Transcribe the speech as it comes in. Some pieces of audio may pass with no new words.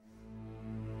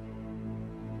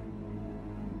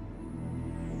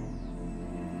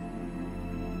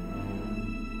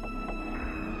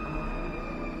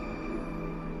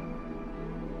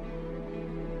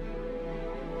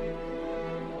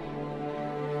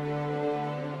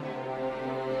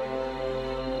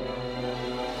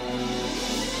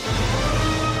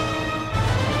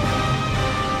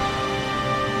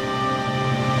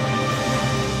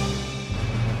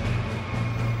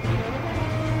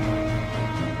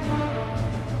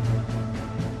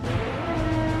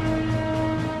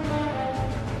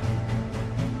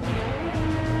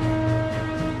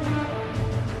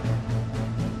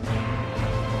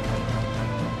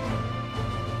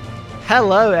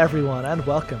Hello, everyone, and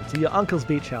welcome to your Uncle's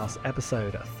Beach House,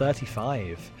 episode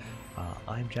 35.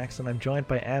 I'm Jackson. I'm joined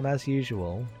by Em, as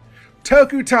usual.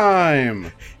 Toku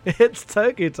time! It's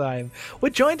Toku time. We're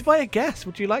joined by a guest.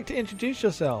 Would you like to introduce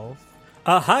yourself?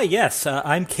 Hi, yes.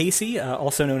 I'm Casey,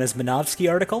 also known as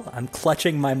Minovsky Article. I'm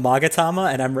clutching my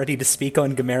Magatama, and I'm ready to speak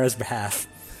on Gamera's behalf.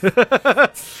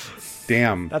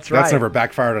 Damn. That's right. That's never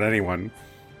backfired on anyone.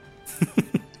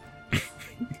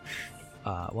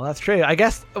 Well, that's true. I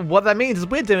guess what that means is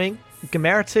we're doing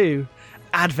Gamera 2,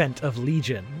 Advent of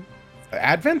Legion.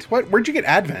 Advent? What? Where'd you get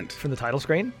Advent? From the title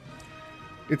screen.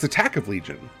 It's Attack of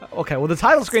Legion. Okay, well, the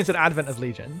title screen said Advent of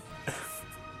Legion.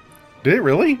 Did it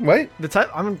really? What?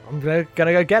 I'm gonna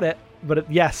go get it,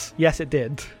 but yes, it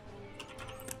did.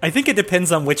 I think it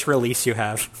depends on which release you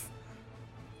have.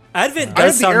 Advent I have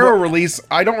does the sound Arrow release.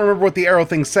 I don't remember what the Arrow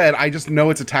thing said. I just know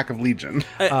it's Attack of Legion.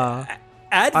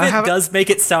 Advent does make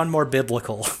it sound more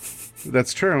biblical.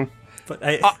 That's true. But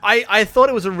I thought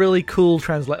it was a really cool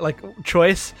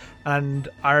choice, and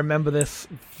I remember this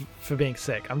for being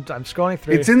sick. I'm scrolling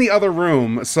through. It's in the other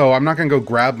room, so I'm not going to go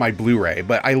grab my Blu-ray,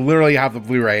 but I literally have the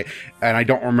Blu-ray, and I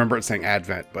don't remember it saying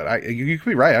Advent, but you could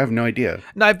be right. I have no idea.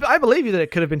 No, I believe you that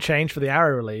it could have been changed for the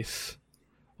Arrow release,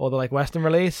 or the Western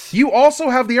release. You also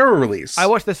have the Arrow release. I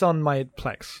watched this on my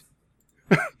Plex.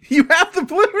 You have the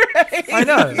Blu-ray! I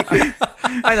know.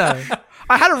 I know.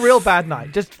 I had a real bad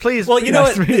night. Just please. Well, you know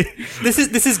what? This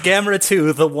is Gamera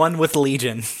 2, the one with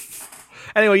Legion.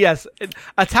 Anyway, yes,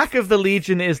 Attack of the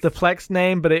Legion is the Plex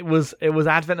name, but it was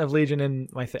Advent of Legion in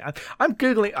my thing. I'm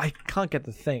googling. I can't get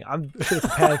the thing. I'm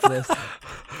prepared for this.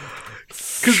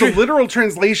 Because the literal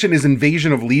translation is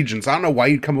Invasion of Legions. I don't know why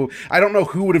you'd come. I don't know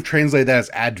who would have translated that as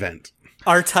Advent.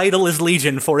 Our title is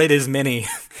Legion, for it is many.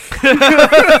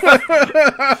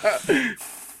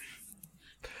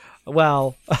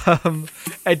 Well,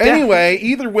 anyway,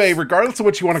 either way, regardless of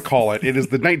what you want to call it, it is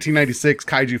the 1996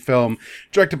 kaiju film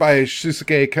directed by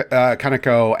Shusuke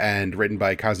Kaneko and written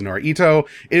by Kazunori Ito.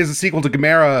 It is a sequel to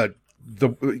Gamera, the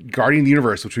Guardian of the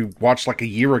Universe, which we watched like a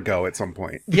year ago at some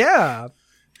point. Yeah.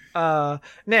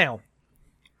 Now,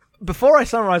 before I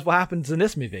summarize what happens in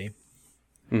this movie,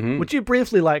 would you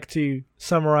briefly like to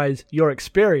summarize your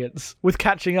experience with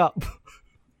catching up?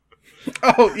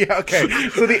 Oh, yeah, okay.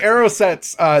 So the Arrow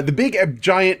sets, the big,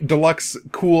 giant, deluxe,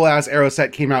 cool-ass Arrow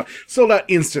set came out, sold out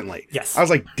instantly. Yes. I was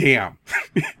like, damn.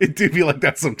 It do be like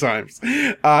that sometimes.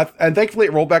 And thankfully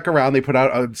it rolled back around. They put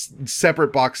out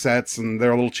separate box sets, and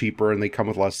they're a little cheaper, and they come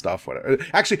with less stuff. Whatever.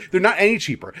 Actually, they're not any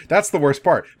cheaper. That's the worst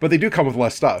part. But they do come with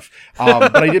less stuff.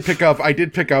 But I did pick up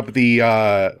the,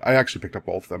 I actually picked up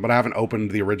both of them, but I haven't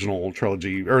opened the original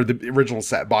trilogy, or the original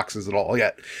set boxes at all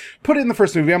yet. Put it in the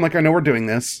first movie. I'm like, I know we're doing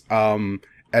this.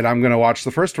 And I'm going to watch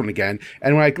the first one again.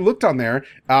 And when I looked on there,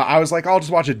 I was like, I'll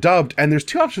just watch it dubbed. And there's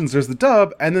two options. There's the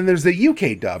dub, and then there's the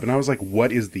UK dub. And I was like,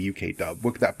 what is the UK dub?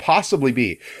 What could that possibly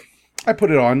be? I put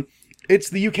it on. It's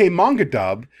the UK manga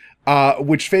dub,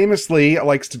 which famously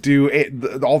likes to do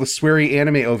all the sweary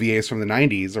anime OVAs from the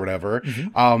 90s or whatever.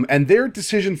 And their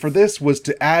decision for this was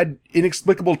to add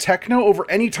inexplicable techno over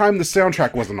any time the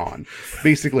soundtrack wasn't on,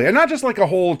 basically. And not just like a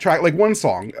whole track, like one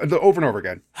song, over and over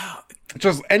again.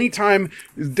 Just anytime,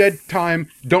 dead time,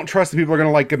 don't trust the people are going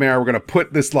to like Gamera, we're going to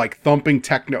put this like thumping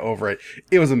techno over it.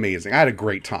 It was amazing. I had a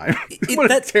great time. What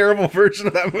a terrible version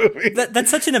of that movie. That's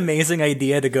such an amazing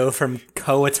idea to go from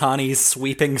Koatani's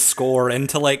sweeping score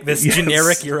into like this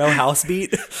generic Euro house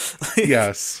beat.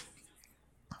 Yes.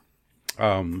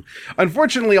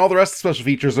 Unfortunately, all the rest of the special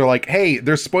features are like, hey,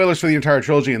 there's spoilers for the entire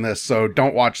trilogy in this, so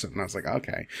don't watch them. And I was like,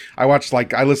 okay. I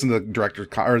listened to the director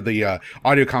or the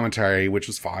audio commentary, which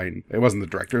was fine. It wasn't the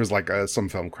director; it was like some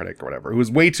film critic or whatever, who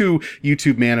was way too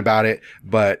YouTube man about it,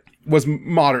 but was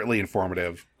moderately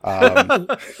informative.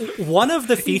 One of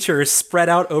the features spread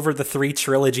out over the 3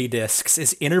 trilogy discs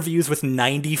is interviews with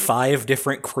 95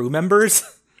 different crew members.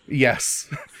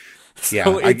 Yes. So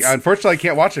yeah. Unfortunately, I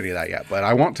can't watch any of that yet, but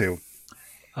I want to.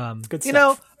 Good you stuff.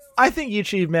 know, I think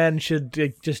YouTube men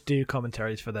should just do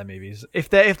commentaries for their movies. If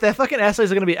their fucking essays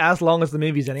are going to be as long as the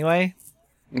movies anyway.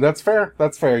 That's fair.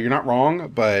 That's fair. You're not wrong,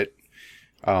 but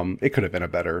it could have been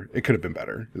better. It could have been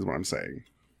better, is what I'm saying.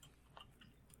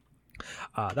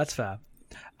 That's fair.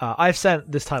 I've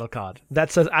sent this title card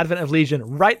that says Advent of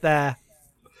Legion right there.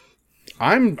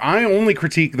 I only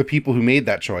critique the people who made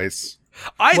that choice.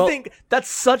 I think that's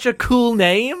such a cool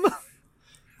name.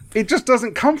 It just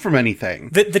doesn't come from anything.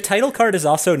 The title card is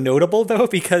also notable, though,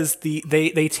 because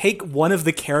they take one of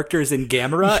the characters in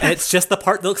Gamera, and it's just the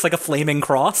part that looks like a flaming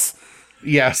cross.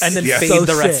 Yes. And then yes. fade So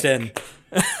the rest sick. in.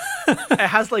 It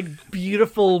has like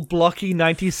beautiful blocky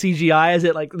 90s CGI as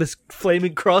it like this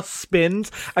flaming cross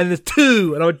spins, and there's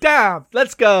 2, and I'm like, damn,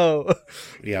 let's go.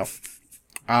 Yeah.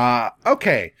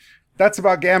 Okay. That's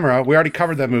about Gamera. We already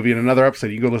covered that movie in another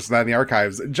episode. You can go listen to that in the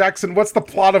archives. Jackson, what's the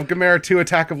plot of Gamera 2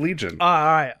 Attack of Legion? All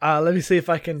right. Let me see if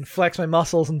I can flex my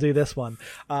muscles and do this one.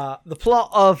 The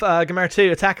plot of Gamera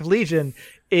 2 Attack of Legion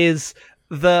is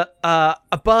that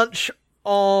a bunch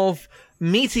of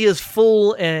meteors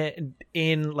fall in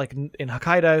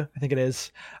Hokkaido, I think it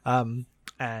is,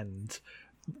 and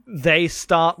they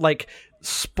start like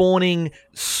spawning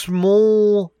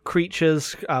small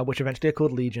creatures, which eventually are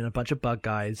called Legion, a bunch of bug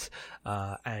guys,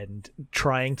 and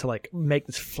trying to like make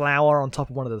this flower on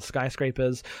top of one of the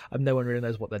skyscrapers. No one really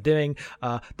knows what they're doing.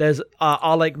 There's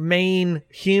our like main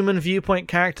human viewpoint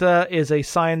character is a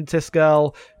scientist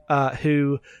girl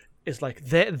who is like,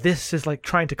 this is like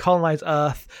trying to colonize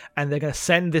Earth, and they're going to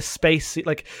send this space,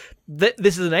 like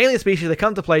this is an alien species. They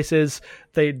come to places,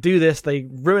 they do this, they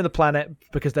ruin the planet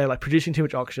because they're like producing too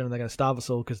much oxygen, and they're going to starve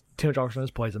us all because too much oxygen is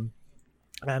poison.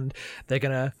 And they're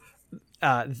going to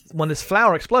when this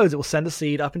flower explodes, it will send a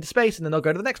seed up into space, and then they'll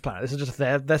go to the next planet. This is just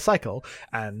their cycle,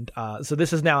 and so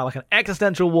this is now like an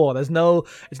existential war. It's not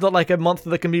like a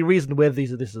monster that can be reasoned with.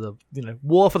 This is a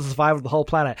war for the survival of the whole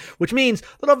planet, which means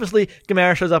that obviously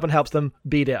Gamera shows up and helps them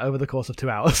beat it over the course of 2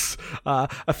 hours.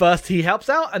 At first he helps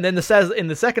out, and then in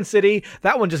the second city,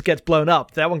 that one just gets blown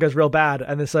up. That one goes real bad,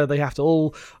 and then so they have to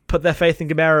all put their faith in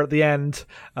Gamera at the end.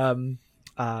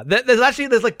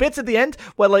 There's like bits at the end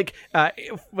where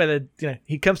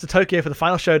he comes to Tokyo for the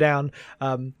final showdown,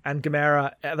 and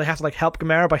Gamera, they have to like help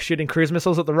Gamera by shooting cruise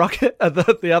missiles at the rocket at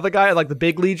the other guy, like the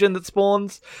big Legion that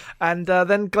spawns, and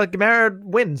then like Gamera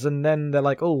wins, and then they're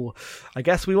like, oh, I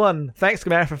guess we won. Thanks,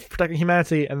 Gamera, for protecting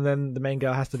humanity. And then the main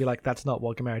girl has to be like, that's not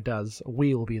what Gamera does.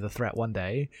 We will be the threat one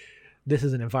day. This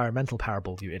is an environmental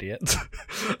parable, you idiot.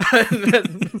 and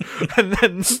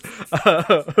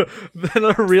then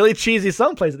a really cheesy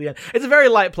song plays at the end. It's a very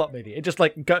light plot movie. It just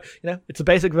like it's a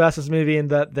basic versus movie in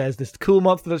that there's this cool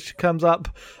monster that comes up.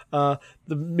 The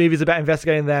movie's about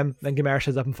investigating them. Then Gamera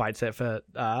shows up and fights it for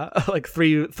like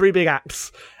three big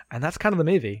acts, and that's kind of the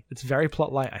movie. It's very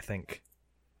plot light, I think.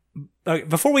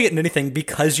 Before we get into anything,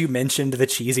 because you mentioned the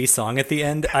cheesy song at the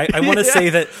end, I want to say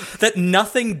that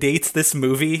nothing dates this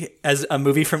movie as a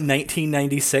movie from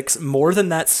 1996 more than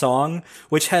that song,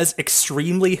 which has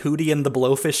extremely Hootie and the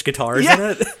Blowfish guitars in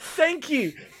it. Thank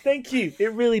you.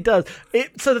 It really does.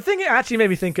 So the thing it actually made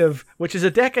me think of, which is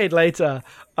a decade later,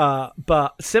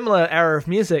 but similar era of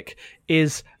music,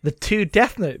 is the 2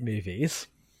 Death Note movies,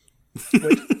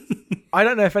 which I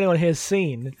don't know if anyone here has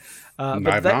seen.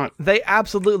 But they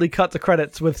absolutely cut the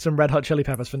credits with some Red Hot Chili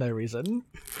Peppers for no reason.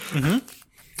 Mm-hmm.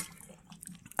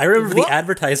 I remember the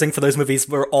advertising for those movies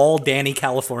were all Danny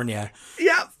California.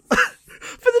 Yeah, for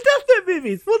the Death Note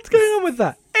movies. What's going on with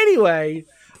that? Anyway,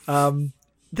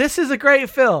 this is a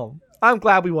great film. I'm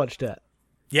glad we watched it.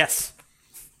 Yes.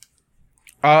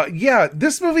 Yeah,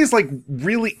 this movie is like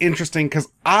really interesting because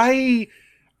I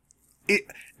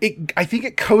think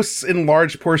it coasts in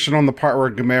large portion on the part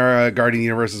where Gamera Guardian of the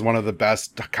Universe is one of the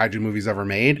best kaiju movies ever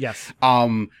made. Yes.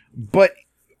 But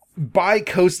by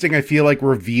coasting, I feel like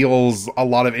reveals a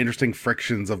lot of interesting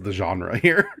frictions of the genre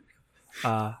here.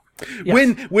 Yes.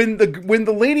 When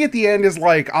the lady at the end is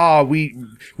like, we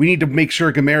need to make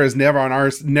sure Gamera is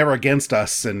never against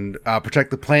us and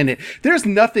protect the planet. There's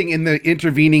nothing in the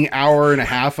intervening hour and a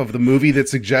half of the movie that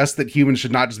suggests that humans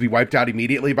should not just be wiped out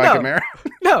immediately by Gamera.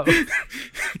 No,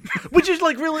 which is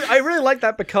like I really like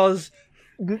that because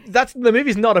the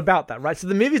movie's not about that, right? So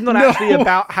the movie's not actually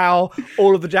about how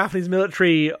all of the Japanese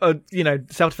military,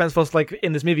 self-defense forces like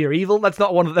in this movie are evil. That's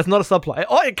not a subplot.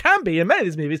 It can be in many of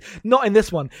these movies, not in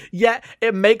this one. Yet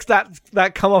it makes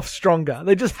that come off stronger.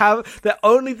 They just have the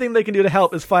only thing they can do to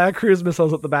help is fire cruise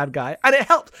missiles at the bad guy, and it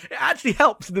helps. It actually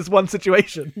helps in this one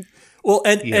situation. Well,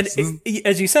 and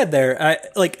as you said there,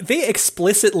 they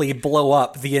explicitly blow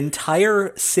up the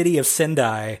entire city of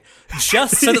Sendai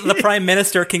just so that the prime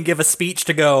minister can give a speech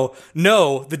to go,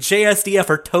 no, the JSDF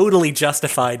are totally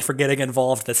justified for getting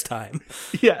involved this time.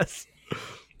 Yes.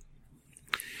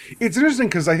 It's interesting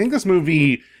because I think this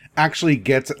movie actually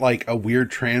gets like a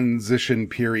weird transition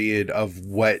period of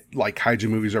what like kaiju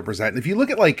movies represent. If you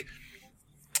look at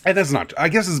and that's not, I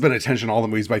guess there's been attention to all the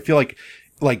movies, but I feel like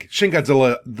Shin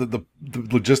Godzilla, the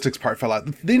logistics part fell out.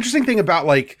 The interesting thing about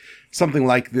like something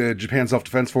like the Japan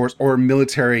Self-Defense Force or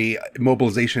military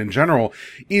mobilization in general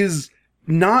is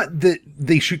not that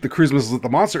they shoot the cruise missiles at the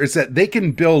monster. It's that they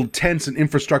can build tents and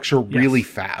infrastructure really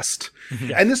fast.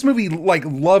 Yes. And this movie like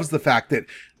loves the fact that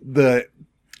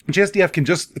JSDF can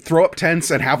just throw up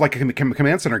tents and have like a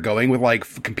command center going with like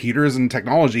computers and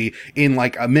technology in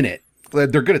like a minute.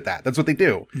 They're good at that. That's what they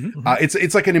do. Mm-hmm.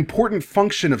 It's like an important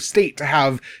function of state to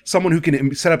have someone who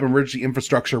can set up emergency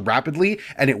infrastructure rapidly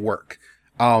and it work.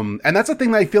 And that's a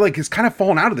thing that I feel like has kind of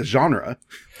fallen out of this genre.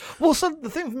 Well, so the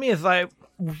thing for me is I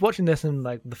was watching this and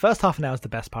like the first half an hour is the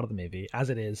best part of the movie, as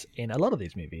it is in a lot of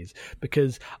these movies,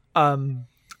 because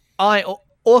I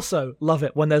also love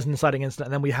it when there's an inciting incident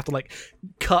and then we have to like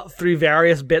cut through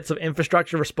various bits of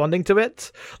infrastructure responding to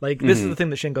it. Like this is the thing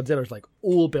that Shin Godzilla is like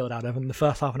all built out of, and the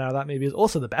first half an hour of that movie is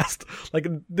also the best. Like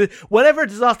whenever a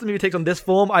disaster movie takes on this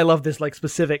form, I love this like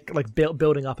specific like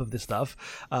building up of this stuff.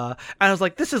 And I was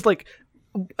like, this is like,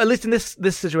 at least in this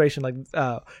situation, like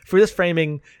for this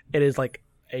framing, it is like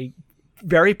a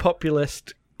very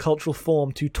populist cultural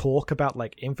form to talk about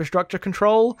like infrastructure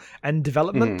control and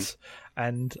development.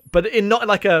 But in not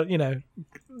like a, you know,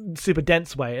 super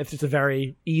dense way. It's just a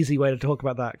very easy way to talk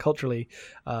about that culturally.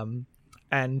 And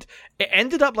it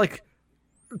ended up like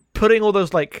putting all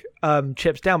those like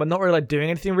chips down, but not really like doing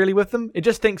anything really with them. It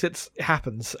just thinks it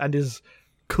happens and is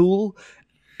cool.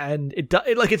 And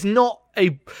it's not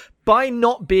by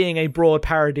not being a broad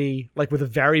parody, like with a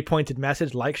very pointed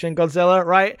message like Shin Godzilla,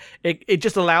 right? It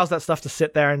just allows that stuff to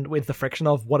sit there and with the friction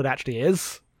of what it actually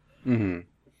is. Mm-hmm.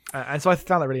 And so I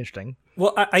found that really interesting.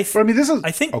 Well, I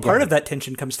think part of that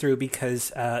tension comes through because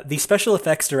the special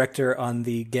effects director on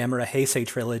the Gamera Heisei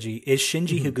trilogy is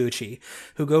Shinji Higuchi,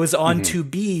 who goes on to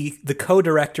be the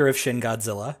co-director of Shin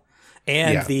Godzilla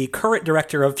and the current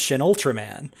director of Shin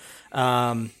Ultraman.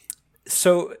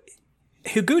 So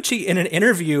Higuchi, in an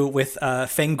interview with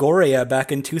Fangoria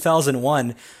back in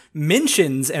 2001,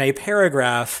 mentions in a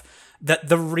paragraph that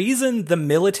the reason the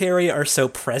military are so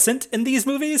present in these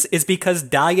movies is because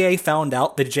Daiei found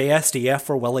out the JSDF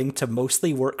were willing to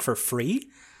mostly work for free,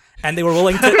 and they were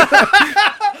willing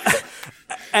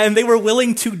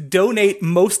to donate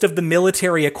most of the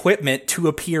military equipment to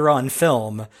appear on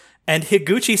film. And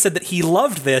Higuchi said that he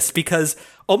loved this because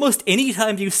almost any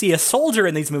time you see a soldier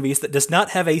in these movies that does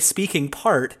not have a speaking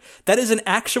part, that is an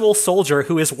actual soldier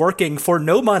who is working for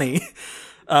no money,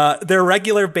 their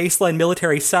regular baseline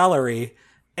military salary,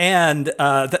 and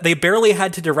that they barely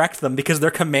had to direct them because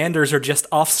their commanders are just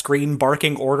off-screen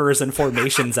barking orders and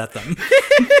formations at them.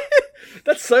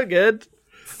 That's so good.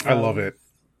 I love it.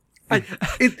 The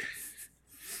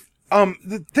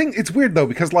thing, it's weird though,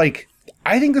 because like,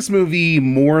 I think this movie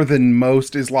more than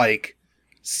most is like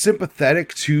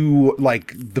sympathetic to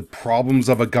like the problems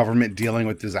of a government dealing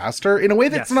with disaster in a way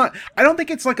that's not, I don't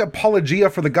think it's like apologia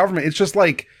for the government. It's just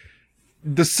like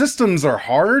the systems are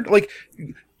hard. Like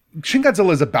Shin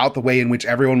Godzilla is about the way in which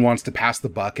everyone wants to pass the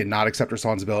buck and not accept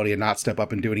responsibility and not step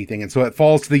up and do anything. And so it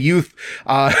falls to the youth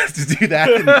to do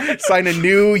that and sign a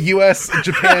new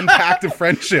US-Japan pact of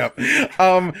friendship.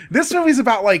 This movie's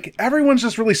about like everyone's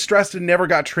just really stressed and never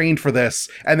got trained for this,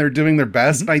 and they're doing their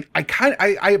best. And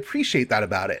I appreciate that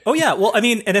about it. Oh yeah, well I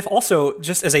mean, and if also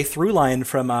just as a through line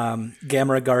from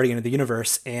Gamera Guardian of the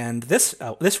Universe and this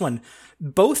one,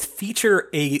 both feature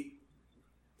a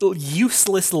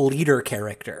useless leader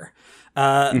character.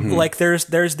 Like there's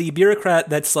the bureaucrat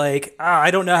that's like, I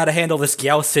don't know how to handle this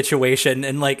Gauss situation,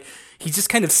 and like he's just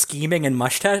kind of scheming and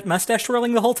mustache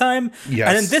twirling the whole time. Yes.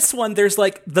 And in this one, there's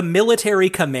like the military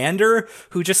commander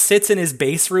who just sits in his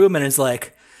base room and is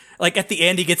like at the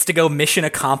end he gets to go mission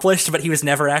accomplished, but he was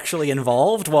never actually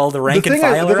involved while the rank and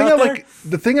file are out there.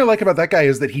 The thing I like about that guy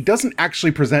is that he doesn't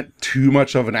actually present too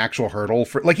much of an actual hurdle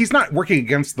for, like, he's not working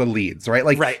against the leads, right?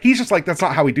 Like, he's just like, that's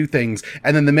not how we do things.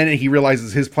 And then the minute he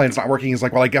realizes his plan's not working, he's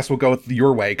like, well, I guess we'll go with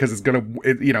your way because it's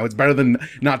it's better than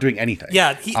not doing anything.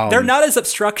 Yeah, they're not as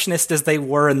obstructionist as they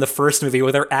were in the first movie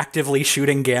where they're actively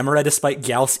shooting Gamera despite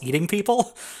Gauss eating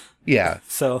people. Yeah.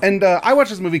 So, and I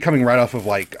watched this movie coming right off of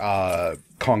like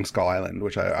Kong Skull Island,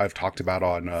 which I've talked about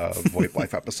on VoIP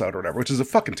Life episode or whatever, which is a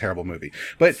fucking terrible movie.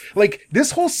 But like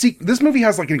this whole this movie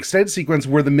has like an extended sequence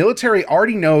where the military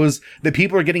already knows that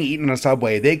people are getting eaten in a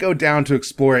subway. They go down to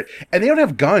explore it, and they don't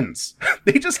have guns.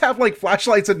 They just have like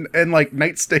flashlights and like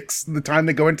nightsticks the time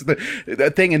they go into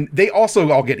the thing, and they also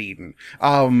all get eaten.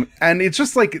 And it's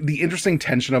just like the interesting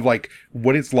tension of like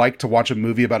what it's like to watch a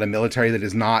movie about a military that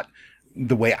is not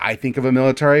the way I think of a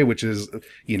military, which is,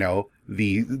 you know,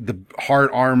 the hard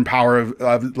arm power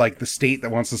of like the state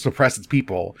that wants to suppress its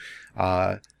people.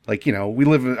 Like, you know,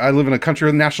 I live in a country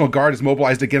where the National Guard is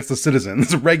mobilized against the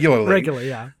citizens regularly.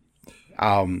 Yeah.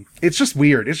 It's just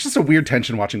weird. It's just a weird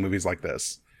tension watching movies like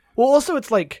this. Well, also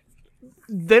it's like,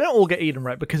 they don't all get eaten,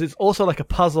 right? Because it's also like a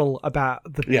puzzle about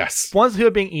the ones who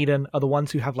are being eaten are the ones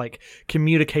who have like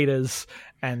communicators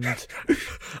and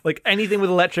like anything with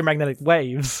electromagnetic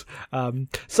waves. And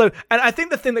I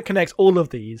think the thing that connects all of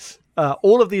these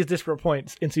disparate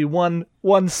points into one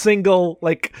single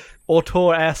like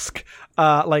auteur-esque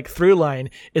like through line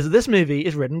is that this movie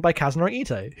is written by Kazunori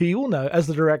Ito, who you all know as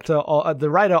the director or the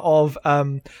writer of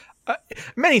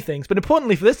many things, but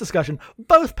importantly for this discussion,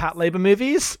 both Patlabor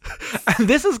movies. And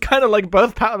this is kind of like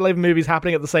both Patlabor movies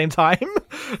happening at the same time.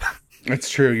 It's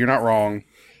true. You're not wrong.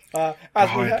 As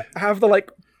we have the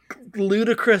like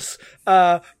ludicrous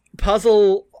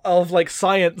puzzle of like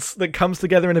science that comes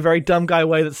together in a very dumb guy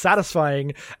way that's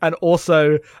satisfying, and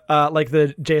also like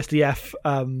the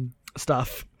JSDF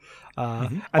stuff.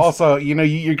 Also,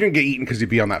 you're gonna get eaten because you'd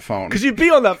be on that phone.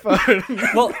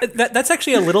 Well, that's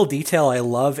actually a little detail I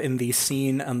love in the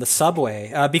scene on the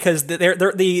subway, because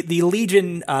the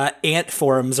Legion ant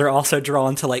forms are also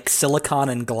drawn to like silicon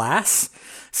and glass.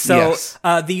 So yes.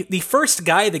 The first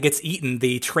guy that gets eaten,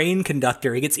 the train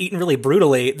conductor, he gets eaten really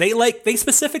brutally. They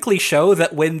specifically show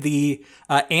that when the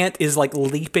ant is like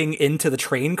leaping into the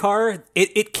train car,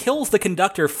 it kills the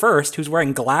conductor first, who's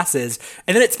wearing glasses,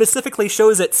 and then it specifically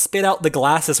shows it spit out the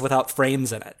glasses without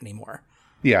frames in it anymore.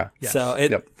 Yeah. Yes. So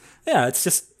it's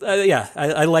just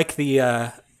I like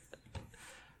the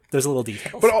those little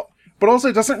details. But also,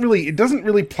 it doesn't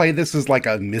really play this as like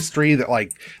a mystery that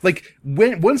like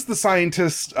once the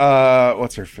scientist,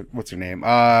 what's her name,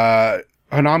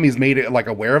 Hanami's made it like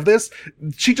aware of this,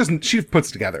 she puts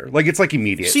together like it's like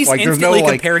immediate. She's like instantly there's no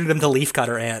comparing them to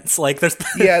leafcutter ants. Like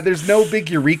there's no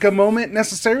big eureka moment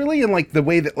necessarily, and like the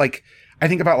way that like I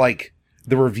think about like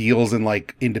the reveals in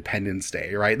like Independence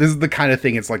Day, right? This is the kind of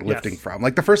thing it's like lifting from.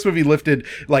 Like the first movie lifted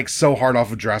like so hard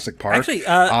off of Jurassic Park. Actually,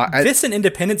 this and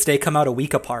Independence Day come out a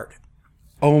week apart.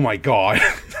 Oh my god.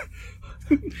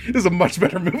 This is a much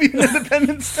better movie than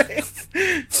Independence Day.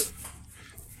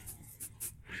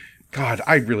 God,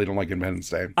 I really don't like Independence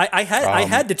Day. I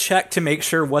had to check to make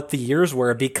sure what the years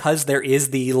were, because there is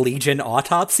the Legion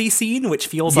autopsy scene, which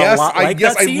feels a lot like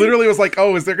that scene. I literally was like,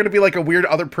 oh, is there going to be like a weird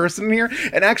other person in here?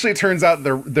 And actually it turns out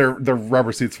their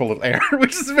rubber suits full of air,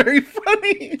 which is very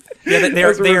funny. Yeah,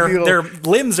 their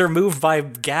limbs are moved by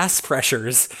gas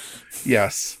pressures.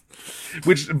 Yes.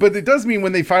 But it does mean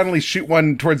when they finally shoot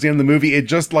one towards the end of the movie, it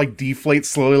just like deflates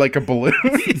slowly like a balloon.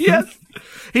 Yes.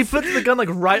 He puts the gun like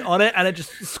right on it and it just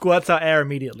squirts out air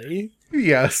immediately.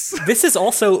 Yes. This is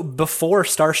also before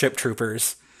Starship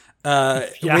Troopers.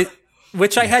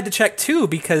 Which I had to check too,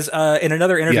 because in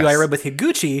another interview I read with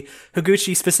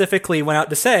Higuchi specifically went out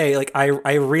to say, like,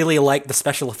 I really like the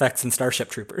special effects in Starship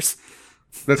Troopers.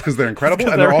 That's because they're incredible,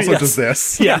 and they're also just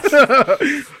this. Yeah.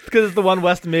 Because it's the one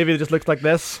Western movie that just looks like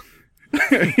this.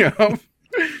 Yeah.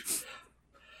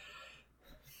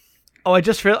 Oh, I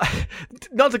just feel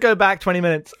not to go back 20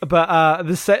 minutes, but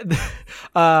Shusuke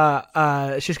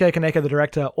Kaneko, the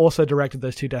director, also directed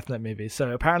those two Death Note movies. So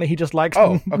apparently he just likes.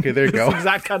 Oh, okay, there you go.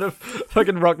 Exact kind of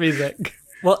fucking rock music.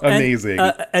 Well, amazing.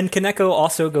 And Kaneko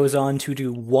also goes on to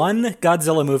do one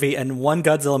Godzilla movie and one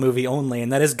Godzilla movie only,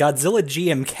 and that is Godzilla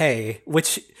GMK,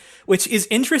 which is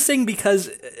interesting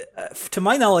because, to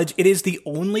my knowledge, it is the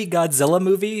only Godzilla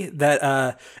movie that,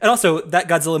 and also that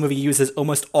Godzilla movie uses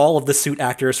almost all of the suit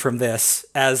actors from this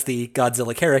as the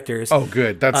Godzilla characters. Oh,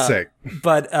 good. That's sick.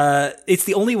 But it's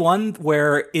the only one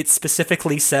where it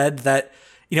specifically said that,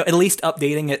 at least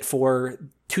updating it for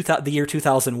the year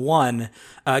 2001,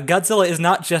 Godzilla is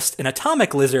not just an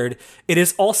atomic lizard, it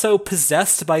is also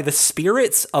possessed by the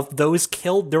spirits of those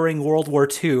killed during World War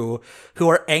II who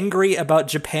are angry about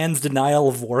Japan's denial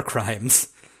of war crimes.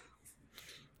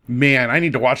 Man, I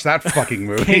need to watch that fucking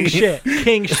movie. King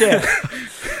shit.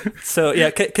 So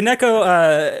yeah,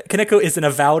 Kaneko is an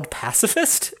avowed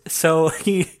pacifist, so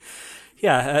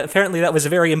apparently that was a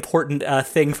very important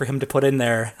thing for him to put in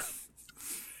there.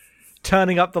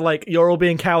 Turning up the you're all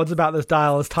being cowards about this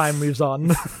dial as time moves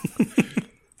on.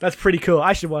 That's pretty cool.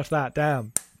 I should watch that.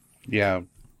 Damn. Yeah.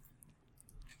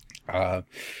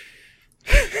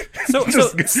 So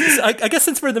I guess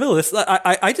since we're in the middle of this,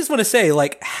 I just want to say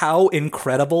how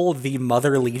incredible the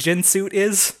Mother Legion suit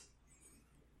is.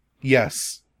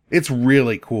 Yes. It's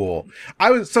really cool.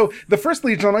 The first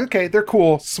Legion, I'm like, okay, they're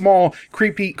cool, small,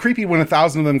 creepy when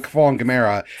 1,000 of them fall on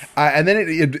Gamera. And then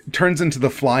it turns into the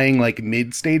flying,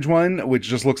 mid-stage one, which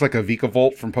just looks like a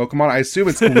Vikavolt from Pokemon. I assume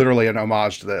it's literally an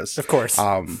homage to this. Of course.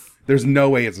 There's no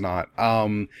way it's not. I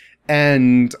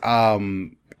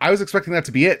was expecting that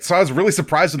to be it. So I was really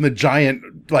surprised when the giant,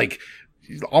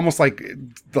 almost like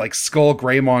Skull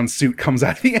Greymon suit comes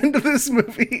at the end of this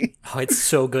movie. Oh, it's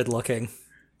so good looking.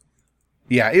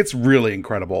 Yeah, it's really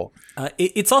incredible.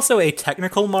 It's also a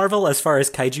technical marvel as far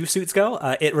as kaiju suits go.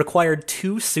 It required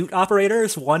 2 suit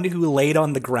operators, one who laid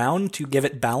on the ground to give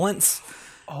it balance.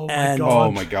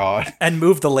 Oh my god. And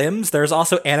move the limbs. There's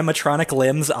also animatronic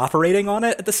limbs operating on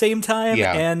it at the same time.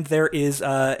 Yeah. And there is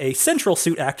a central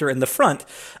suit actor in the front.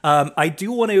 I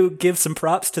do want to give some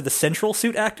props to the central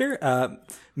suit actor,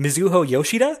 Mizuho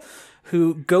Yoshida,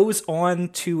 who goes on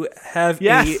to have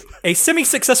a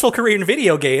semi-successful career in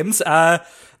video games.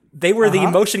 They were the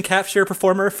motion capture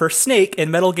performer for Snake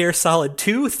in Metal Gear Solid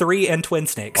 2, 3, and Twin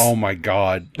Snakes. Oh my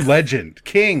god. Legend.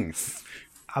 King.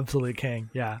 Absolute king,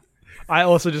 yeah. I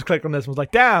also just clicked on this and was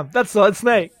like, damn, that's Solid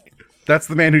Snake. That's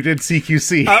the man who did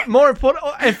CQC. More important,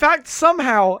 in fact,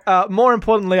 somehow, more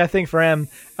importantly, I think for M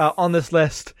on this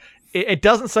list, it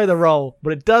doesn't say the role,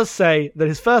 but it does say that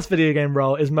his first video game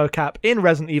role is mocap in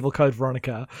Resident Evil Code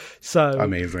Veronica. So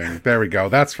amazing. There we go.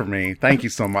 That's for me. Thank you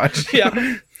so much.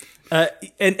 Yeah.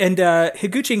 And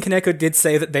Higuchi and Kaneko did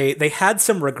say that they had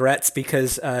some regrets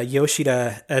because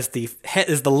Yoshida as the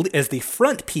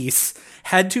front piece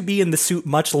had to be in the suit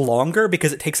much longer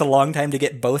because it takes a long time to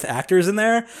get both actors in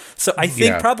there. So I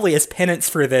think probably as penance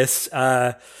for this,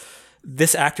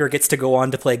 this actor gets to go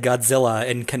on to play Godzilla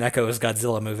in Kaneko's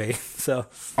Godzilla movie. So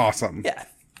awesome. Yeah.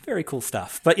 Very cool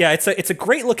stuff. But yeah, it's a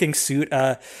great looking suit.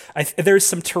 There's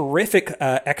some terrific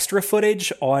extra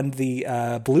footage on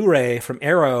the Blu-ray from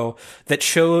Arrow that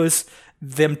shows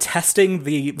them testing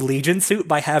the Legion suit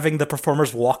by having the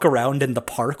performers walk around in the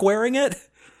park wearing it.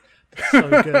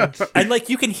 So good. And like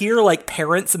you can hear like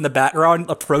parents in the background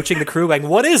approaching the crew like,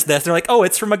 what is this? They're like, oh,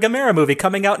 it's from a Gamera movie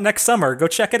coming out next summer. Go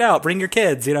check it out. Bring your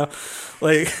kids, you know?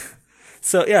 Like,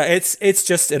 so yeah, it's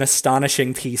just an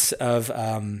astonishing piece of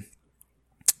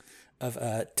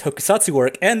tokusatsu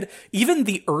work, and even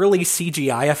the early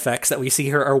CGI effects that we see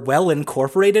here are well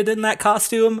incorporated in that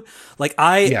costume. Like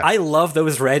I love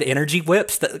those red energy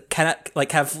whips that kind of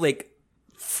like have like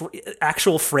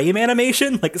actual frame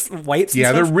animation, like wipes.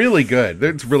 Yeah, they're really good.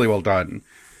 It's really well done.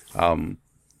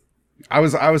 I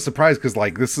was surprised because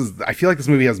like I feel like this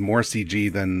movie has more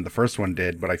CG than the first one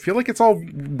did, but I feel like it's all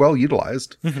well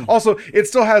utilized. Mm-hmm. Also, it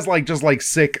still has like just like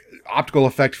sick optical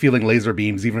effect feeling laser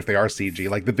beams, even if they are CG.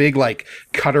 Like the big like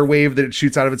cutter wave that it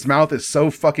shoots out of its mouth is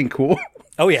so fucking cool.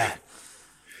 Oh yeah.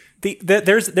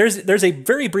 There's a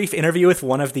very brief interview with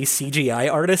one of these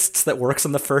CGI artists that works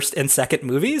on the first and second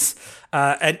movies,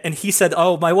 and he said,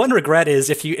 "Oh, my one regret is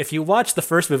if you watch the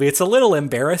first movie, it's a little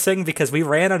embarrassing because we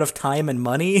ran out of time and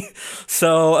money.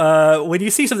 So when you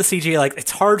see some of the CGI, like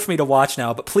it's hard for me to watch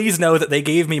now. But please know that they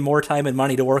gave me more time and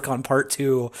money to work on part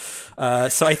 2.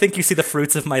 So I think you see the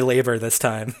fruits of my labor this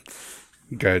time."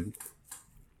 Good.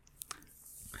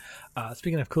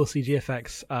 Speaking of cool CG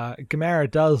effects,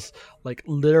 Gamera does like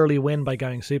literally win by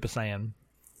going Super Saiyan.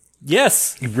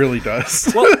 Yes, he really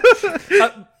does. Well,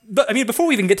 but I mean, before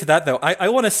we even get to that, though, I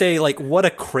want to say like what a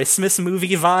Christmas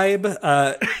movie vibe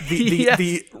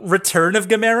the return of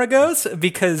Gamera goes,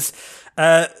 because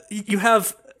you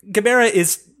have Gamera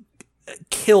is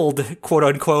killed, quote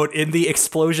unquote, in the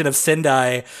explosion of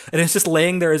Sendai, and it's just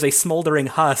laying there as a smoldering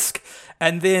husk.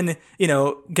 And then, you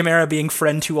know, Gamera, being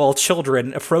friend to all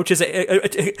children, approaches,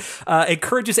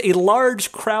 encourages a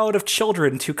large crowd of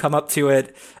children to come up to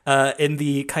it in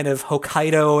the kind of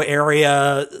Hokkaido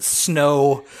area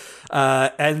snow,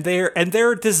 and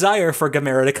their desire for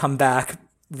Gamera to come back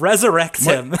resurrects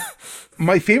him.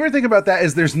 My favorite thing about that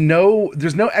is there's no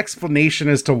explanation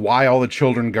as to why all the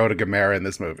children go to Gamera in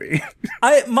this movie.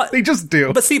 They just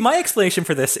do. But see, my explanation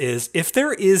for this is if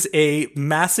there is a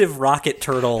massive rocket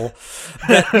turtle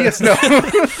that, yes, no.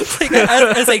 like,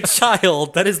 as a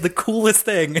child, that is the coolest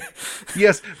thing.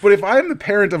 Yes, but if I'm the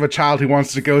parent of a child who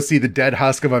wants to go see the dead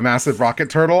husk of a massive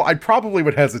rocket turtle, I probably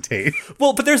would hesitate.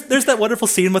 Well, but there's that wonderful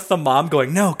scene with the mom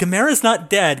going, "No, Gamera's not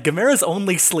dead. Gamera's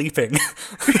only sleeping."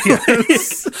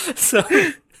 Yes. So.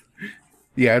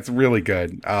 Yeah, it's really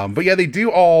good. But yeah, they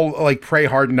do all like pray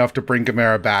hard enough to bring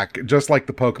Gamera back, just like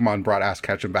the Pokemon brought Ash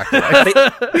Ketchum back to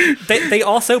life. They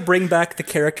also bring back the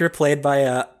character played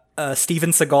by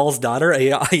Steven Seagal's daughter,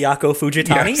 Ayako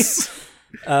Fujitani.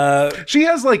 Yes. She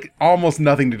has like almost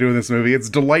nothing to do in this movie. It's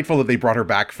delightful that they brought her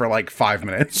back for like 5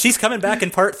 minutes. She's coming back in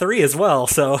part 3 as well.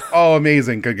 So. Oh,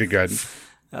 amazing! Good.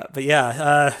 But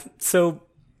yeah, so.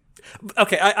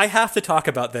 Okay, I have to talk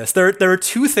about this. There are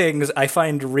 2 things I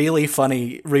find really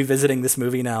funny revisiting this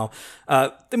movie now.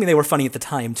 I mean, they were funny at the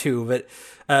time too, but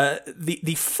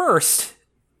the first,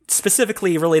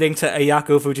 specifically relating to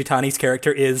Ayako Fujitani's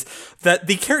character, is that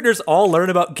the characters all learn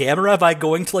about Gamera by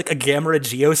going to like a Gamera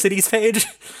GeoCities page.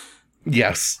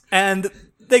 Yes. And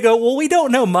they go, well, we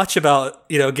don't know much about,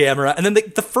 Gamera. And then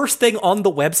the first thing on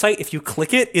the website, if you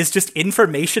click it, is just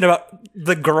information about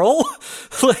the girl.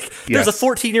 Like, there's a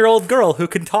 14-year-old girl who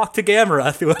can talk to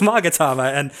Gamera through a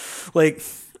Magatama. And, like,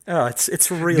 it's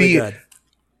really good.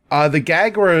 The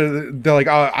gag where they're like,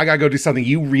 oh, I gotta go do something.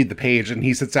 You read the page. And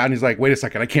he sits down and he's like, wait a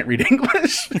second, I can't read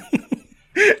English.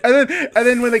 And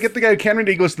then when they get the guy who can read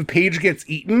English, the page gets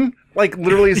eaten, like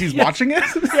literally as he's watching it.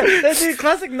 Yeah, there's the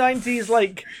classic 90s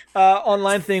like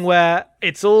online thing where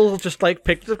it's all just like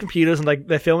pictures of computers and like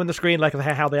they're filming the screen like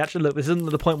how they actually look. This isn't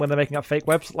the point when they're making up fake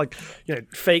webs, like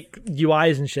fake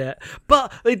UIs and shit.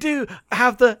 But they do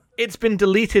have it's been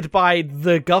deleted by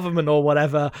the government or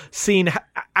whatever scene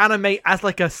animate as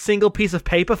like a single piece of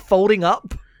paper folding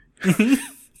up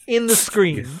in the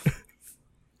screen.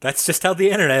 That's just how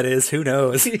the internet is. Who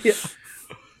knows? Yeah.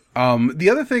 The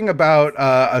other thing about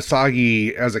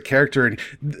Asagi as a character,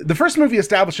 the first movie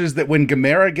establishes that when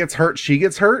Gamera gets hurt, she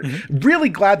gets hurt. Mm-hmm. Really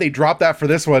glad they dropped that for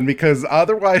this one, because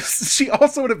otherwise she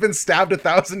also would have been stabbed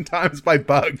 1,000 times by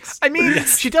bugs. I mean,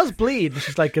 she does bleed.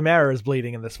 She's like, Gamera is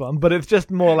bleeding in this one, but it's just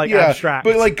more like abstract.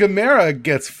 But like Gamera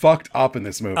gets fucked up in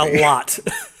this movie. A lot.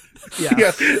 Yeah.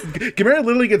 Yes. Gamera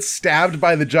literally gets stabbed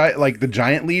by the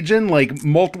giant legion like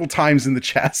multiple times in the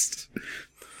chest.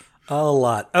 A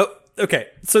lot. Oh, okay.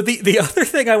 So the other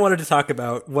thing I wanted to talk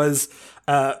about was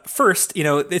first,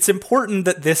 it's important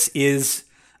that this is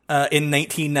in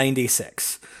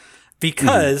 1996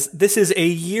 because this is a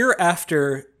year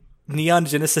after Neon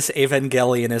Genesis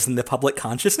Evangelion is in the public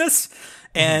consciousness,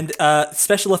 and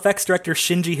special effects director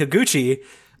Shinji Higuchi,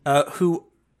 who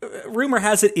rumor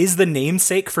has it is the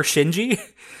namesake for Shinji,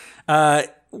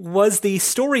 was the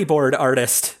storyboard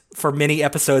artist for many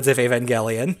episodes of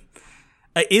Evangelion,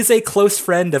 is a close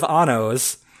friend of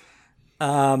Anno's,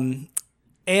 and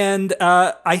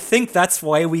I think that's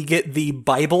why we get the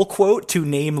Bible quote to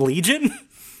name Legion.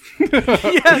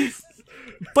 Yes.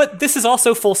 But this is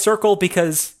also full circle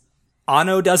because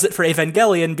Anno does it for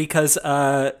Evangelion because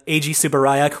Eiji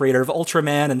Tsuburaya, creator of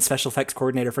Ultraman and special effects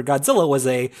coordinator for Godzilla, was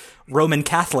a Roman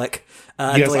Catholic.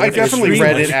 Yes, I definitely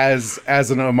read it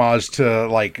as an homage to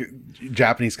like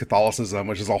Japanese Catholicism,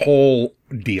 which is a whole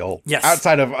deal. Yes.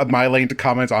 Outside of my lane to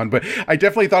comment on, but I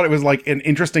definitely thought it was like an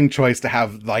interesting choice to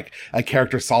have like a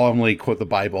character solemnly quote the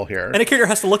Bible here, and a character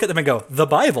has to look at them and go, "The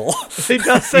Bible." He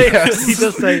does say, he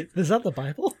does say, "Is that the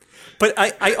Bible?" But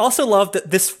I also love that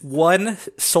this one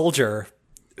soldier,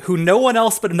 who no one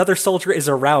else but another soldier is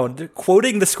around,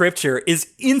 quoting the scripture,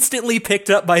 is instantly picked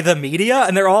up by the media,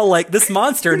 and they're all like, this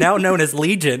monster, now known as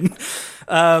Legion.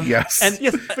 Yes. And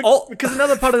yes, because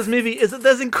another part of this movie is that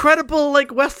there's incredible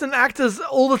like Western actors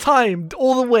all the time,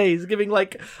 all the ways, giving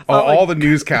like... all the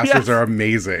newscasters are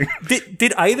amazing.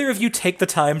 Did either of you take the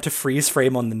time to freeze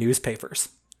frame on the newspapers?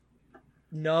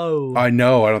 No. I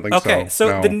know, I don't think so. Okay, so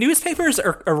no. the newspapers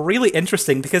are really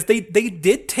interesting because they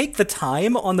did take the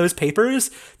time on those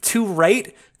papers to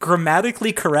write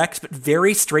grammatically correct but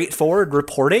very straightforward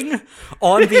reporting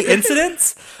on the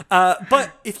incidents.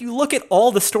 But if you look at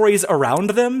all the stories around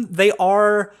them, they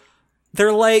are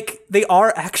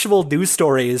actual news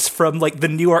stories from like the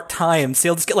New York Times.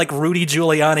 You'll just get like Rudy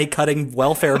Giuliani cutting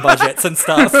welfare budgets and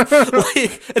stuff.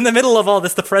 Like in the middle of all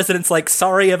this, the president's like,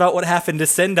 sorry about what happened to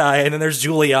Sendai, and then there's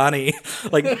Giuliani.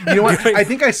 Like, you know what? I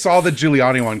think I saw the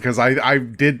Giuliani one because I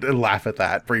did laugh at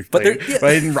that briefly. But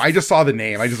I didn't. I just saw the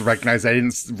name. I just recognized. I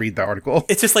didn't read the article.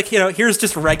 It's just like, here's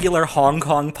just regular Hong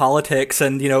Kong politics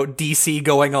and DC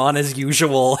going on as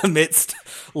usual amidst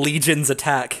Legion's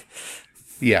attack.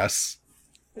 Yes.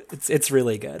 It's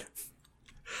really good.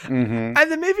 Mm-hmm.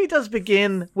 And the movie does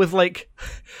begin with like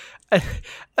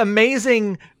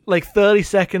amazing like 30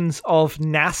 seconds of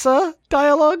NASA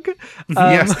dialogue.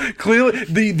 Yes,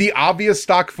 clearly the obvious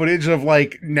stock footage of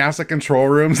like NASA control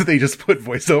rooms that they just put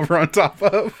voiceover on top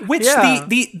of. Which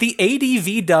the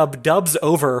ADV dubs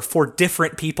over for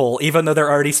different people, even though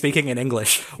they're already speaking in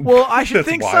English. Well, I should That's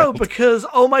think wild. so because,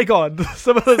 oh my god,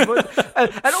 some of those...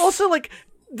 and also like...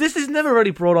 This is never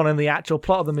really brought on in the actual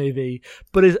plot of the movie,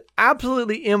 but is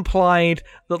absolutely implied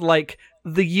that, like,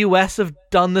 the US have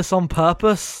done this on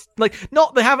purpose. Like,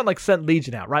 they haven't, like, sent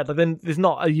Legion out, right? Like, then there's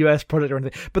not a US project or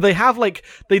anything. But they have, like,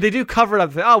 they do cover it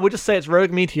up. We'll just say it's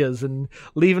rogue meteors and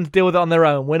leave them to deal with it on their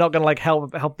own. We're not going to, like,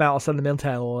 help out or send them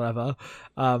intel or whatever.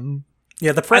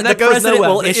 Yeah, the president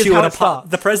will issue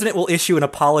the president will issue an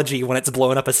apology when it's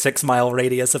blown up a 6-mile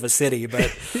radius of a city,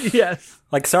 but... Yes.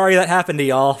 Like, sorry that happened to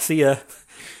y'all. See ya.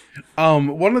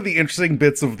 One of the interesting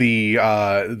bits of the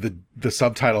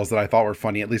subtitles that I thought were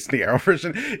funny, at least in the Arrow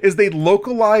version, is they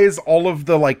localize all of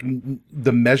the like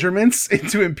the measurements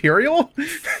into Imperial.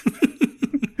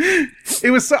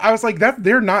 It was. I was like, that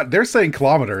they're saying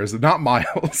kilometers, not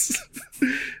miles.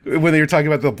 When they were talking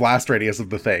about the blast radius of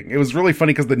the thing, it was really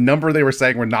funny because the number they were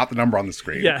saying were not the number on the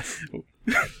screen. Yes.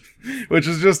 Which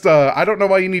is just, I don't know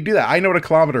why you need to do that. I know what a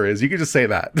kilometer is. You can just say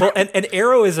that. Well, and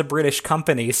Arrow is a British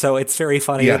company, so it's very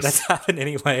funny that that's happened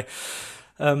anyway.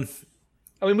 I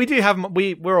mean, we do have,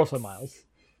 we're also miles.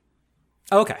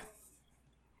 Okay.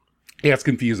 Yeah, it's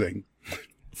confusing.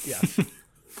 Yeah.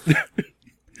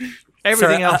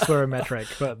 Everything else were a metric,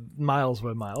 but miles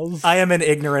were miles. I am an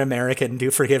ignorant American.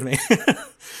 Do forgive me.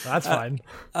 That's fine.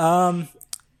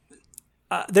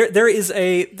 There's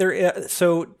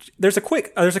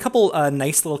a couple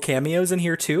nice little cameos in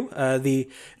here too.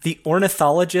 The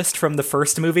ornithologist from the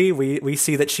first movie, we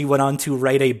see that she went on to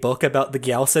write a book about the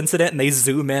Gauss incident, and they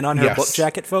zoom in on her book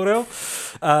jacket photo.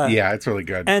 Yeah, it's really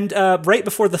good. And right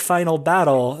before the final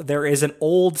battle, there is an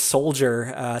old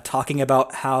soldier talking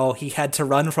about how he had to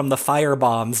run from the fire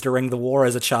bombs during the war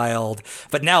as a child,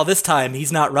 but now this time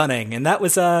he's not running. And that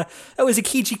was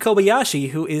Ikiji Kobayashi,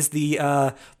 who is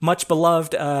the much beloved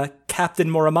Captain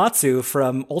Morimatsu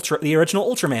from the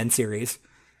original Ultraman series.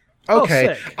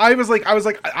 Okay, I was like,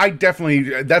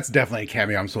 that's definitely a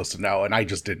cameo I'm supposed to know, and I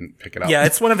just didn't pick it up. Yeah,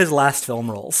 it's one of his last film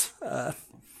roles.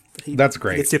 That's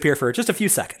great. He gets to appear for just a few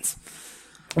seconds.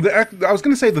 I was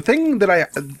going to say, the thing that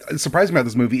surprised me about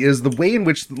this movie is the way in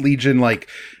which Legion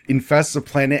infests a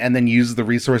planet and then uses the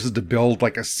resources to build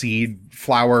a seed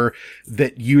flower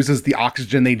that uses the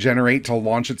oxygen they generate to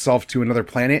launch itself to another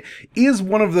planet is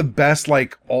one of the best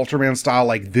Ultraman style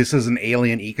this is an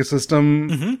alien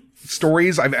ecosystem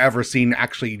stories I've ever seen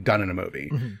actually done in a movie.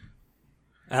 Mm-hmm.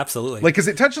 Absolutely. Because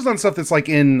it touches on stuff that's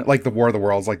in the War of the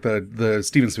Worlds, the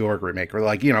Steven Spielberg remake,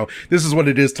 where this is what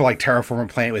it is to terraform a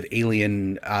planet with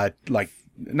alien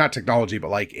not technology, but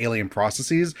alien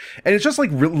processes. And it's just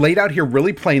laid out here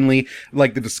really plainly. The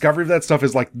discovery of that stuff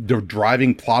is the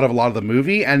driving plot of a lot of the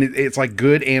movie. And it's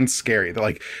good and scary.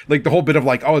 They're the whole bit of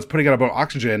oh, it's putting out a bunch of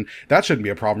oxygen. That shouldn't be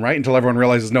a problem, right? Until everyone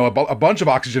realizes, no, a bunch of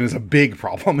oxygen is a big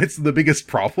problem. It's the biggest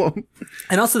problem.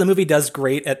 And also the movie does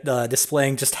great at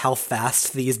displaying just how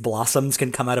fast these blossoms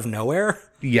can come out of nowhere.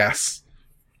 Yes.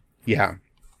 Yeah.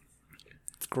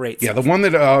 Great. Yeah, the one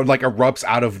that erupts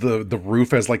out of the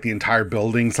roof as the entire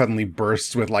building suddenly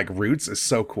bursts with roots is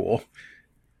so cool.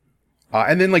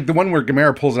 And then the one where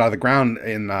Gamera pulls it out of the ground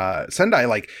in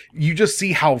Sendai, you just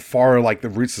see how far the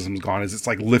root system's gone as it's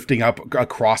lifting up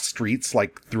across streets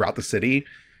throughout the city.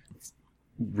 It's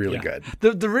really good.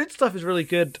 The root stuff is really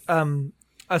good,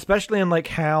 especially in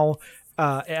how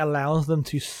it allows them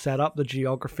to set up the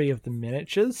geography of the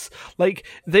miniatures.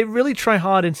 They really try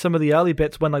hard in some of the early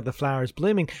bits when the flower is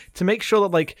blooming to make sure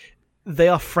that they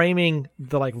are framing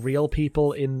the real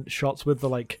people in shots with the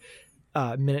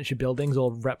miniature buildings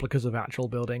or replicas of actual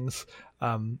buildings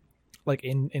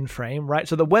in frame, right?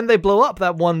 So that when they blow up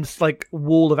that one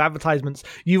wall of advertisements,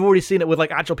 you've already seen it with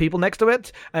actual people next to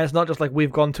it, and it's not just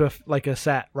we've gone to a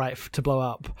set, right, to blow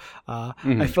up.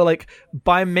 I feel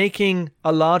by making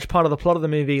a large part of the plot of the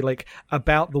movie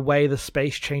about the way the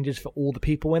space changes for all the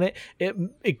people in it,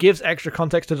 it gives extra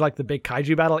context to the big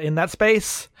kaiju battle in that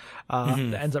space. That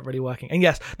ends up really working. And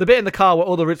yes, the bit in the car where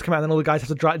all the roots come out and then all the guys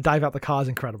have to dive out the car is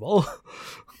incredible.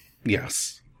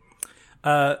 Yes.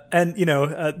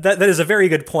 That is a very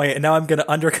good point, and now I'm going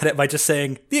to undercut it by just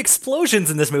saying the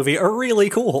explosions in this movie are really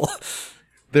cool.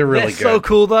 They're really good. So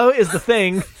cool, though, is the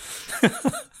thing.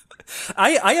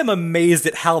 I am amazed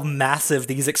at how massive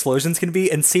these explosions can be,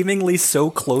 and seemingly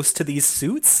so close to these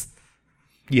suits.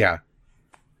 Yeah.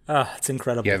 It's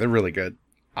incredible. Yeah, they're really good.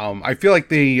 I feel I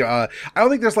don't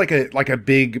think there's a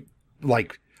big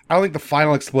I don't think the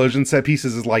final explosion set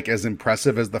pieces is as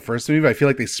impressive as the first movie, but I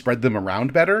feel they spread them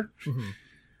around better.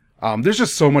 Mm-hmm. There's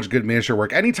just so much good miniature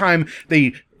work. Anytime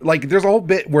they there's a whole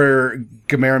bit where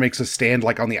Gamera makes a stand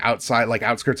on the outside,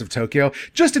 outskirts of Tokyo,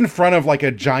 just in front of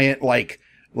a giant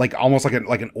almost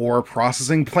an ore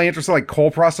processing plant or something,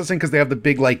 coal processing, because they have the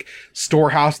big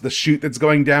storehouse, the chute that's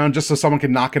going down, just so someone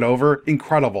can knock it over.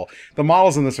 Incredible. The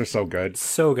models in this are so good.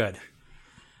 So good.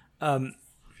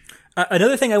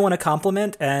 Another thing I want to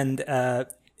compliment, and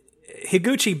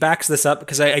Higuchi backs this up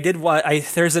because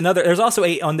there's also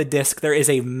on the disc, there is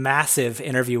a massive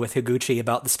interview with Higuchi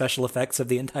about the special effects of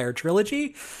the entire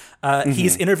trilogy.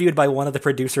 He's interviewed by one of the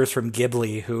producers from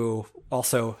Ghibli who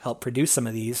also helped produce some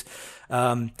of these.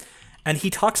 And he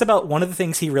talks about one of the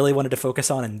things he really wanted to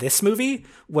focus on in this movie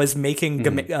was making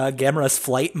Gamera's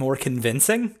flight more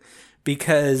convincing,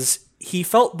 because he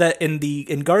felt that in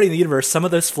Guardian of the Universe, some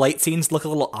of those flight scenes look a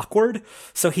little awkward.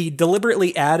 So he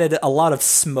deliberately added a lot of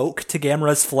smoke to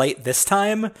Gamera's flight this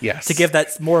time to give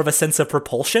that more of a sense of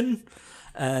propulsion.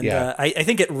 And I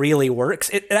think it really works.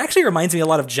 It actually reminds me a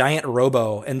lot of Giant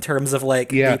Robo in terms of like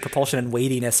the propulsion and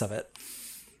weightiness of it.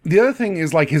 The other thing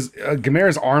is like his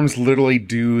Gamera's arms literally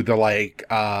do the like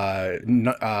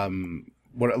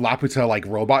what Laputa like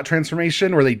robot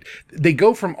transformation where they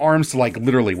go from arms to like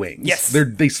literally wings. Yes,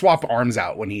 they swap arms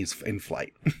out when he's in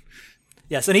flight.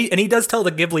 Yes, and he does tell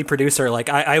the Ghibli producer, like,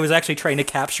 I was actually trying to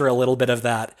capture a little bit of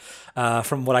that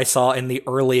from what I saw in the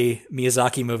early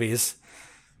Miyazaki movies.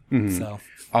 Mm-hmm. So,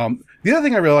 the other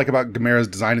thing I really like about Gamera's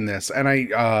design in this, and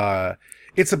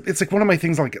it's like one of my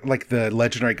things like the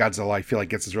legendary Godzilla I feel like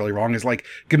gets this really wrong is like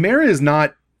Gamera is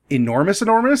not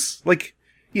enormous. Like,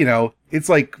 you know, it's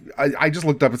like I just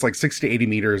looked up, it's like 60 to 80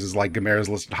 meters is like Gamera's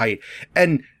listed height.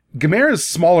 And Gamera is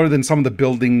smaller than some of the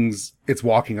buildings it's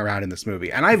walking around in this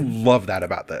movie. And I love that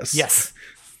about this. Yes.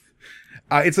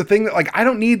 It's a thing that like I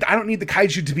don't need the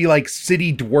kaiju to be like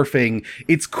city dwarfing.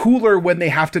 It's cooler when they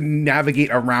have to navigate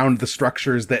around the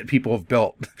structures that people have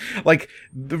built. Like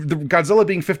the Godzilla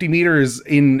being 50 meters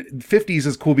in 50s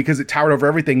is cool because it towered over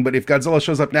everything. But if Godzilla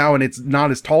shows up now and it's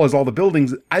not as tall as all the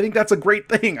buildings, I think that's a great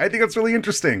thing. I think that's really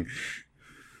interesting.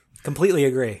 Completely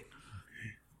agree.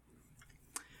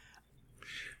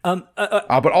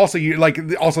 But also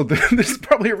there's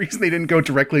probably a reason they didn't go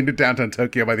directly into downtown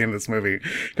Tokyo by the end of this movie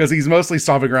because he's mostly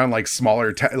stomping around like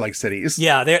smaller like cities.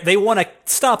 Yeah, they want to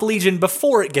stop Legion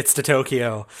before it gets to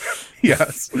Tokyo.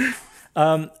 Yes.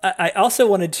 I also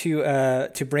wanted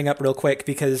to bring up real quick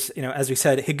because, you know, as we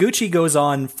said, Higuchi goes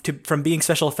on from being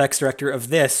special effects director of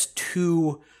this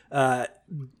to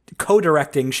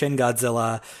co-directing Shin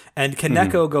Godzilla, and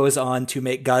Kaneko goes on to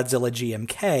make Godzilla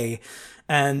GMK.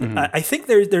 And I think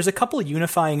there's a couple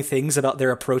unifying things about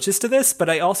their approaches to this, but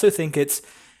I also think it's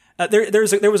there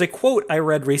was a quote I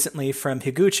read recently from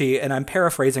Higuchi, and I'm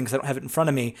paraphrasing because I don't have it in front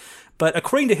of me. But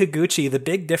according to Higuchi, the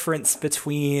big difference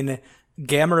between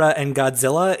Gamera and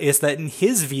Godzilla is that in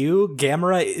his view,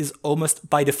 Gamera is almost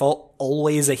by default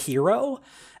always a hero,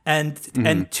 and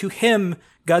to him,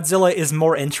 Godzilla is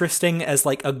more interesting as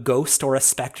like a ghost or a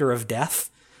specter of death,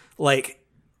 like.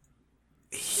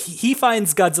 He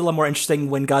finds Godzilla more interesting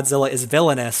when Godzilla is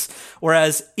villainous,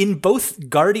 whereas in both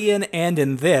Guardian and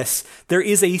in this, there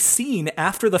is a scene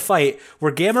after the fight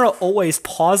where Gamera always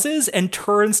pauses and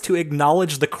turns to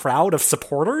acknowledge the crowd of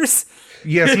supporters.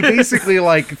 Yes, he basically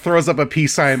like throws up a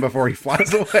peace sign before he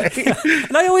flies away. Yeah.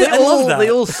 And I love that. They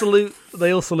all salute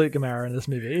Gamera in this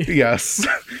movie. Yes.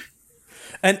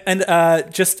 And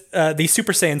just the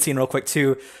Super Saiyan scene real quick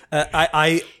too.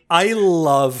 I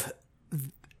love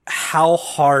how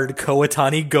hard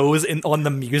Kawatani goes on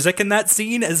the music in that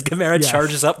scene as Gamera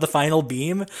charges up the final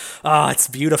beam. It's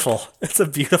beautiful. It's a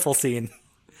beautiful scene.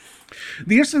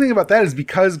 The interesting thing about that is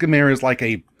because Gamera is like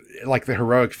the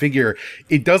heroic figure,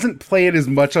 it doesn't play it as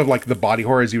much of like the body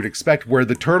horror as you would expect, where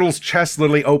the turtle's chest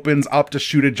literally opens up to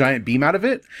shoot a giant beam out of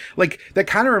it. Like that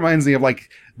kind of reminds me of like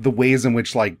the ways in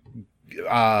which like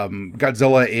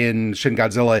Godzilla in Shin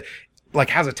Godzilla like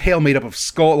has a tail made up of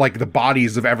skull, like the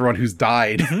bodies of everyone who's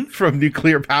died from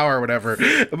nuclear power or whatever.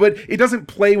 But it doesn't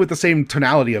play with the same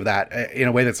tonality of that in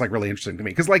a way that's like really interesting to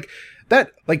me. Cause like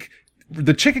that, like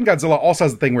the Chicken Godzilla also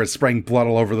has the thing where it's spraying blood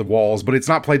all over the walls, but it's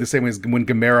not played the same way as when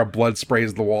Gamera blood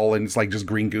sprays the wall and it's like just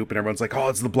green goop and everyone's like, oh,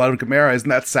 it's the blood of Gamera. Isn't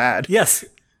that sad? Yes.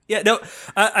 Yeah. No,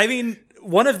 I mean,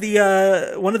 one of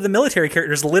the military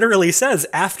characters literally says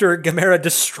after Gamera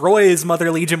destroys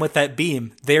Mother Legion with that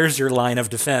beam, there's your line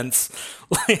of defense.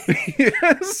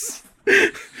 Yes.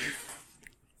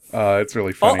 It's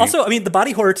really funny. Also, I mean, the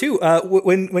body horror too.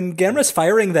 When Gamera's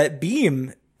firing that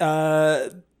beam,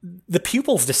 the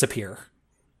pupils disappear.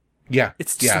 Yeah.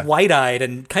 It's just wide-eyed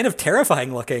and kind of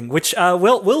terrifying looking, which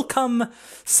will come.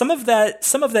 Some of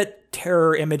that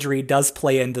terror imagery does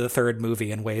play into the third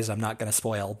movie in ways I'm not going to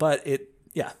spoil, but it's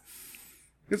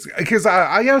because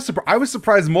I was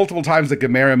surprised multiple times that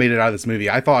Gamera made it out of this movie.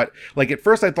 I thought, like, at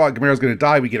first I thought Gamera was going to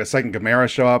die. We get a second Gamera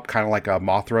show up, kind of like a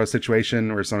Mothra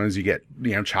situation where sometimes you get,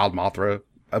 you know, child Mothra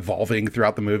evolving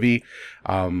throughout the movie.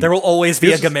 There will always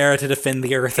be a Gamera to defend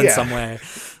the Earth in some way.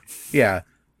 Yeah.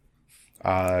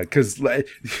 Because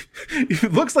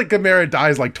it looks like Gamera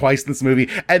dies like twice in this movie,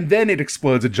 and then it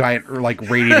explodes a giant, like,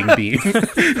 radiating beam.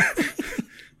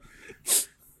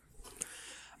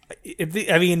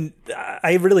 I mean,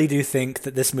 I really do think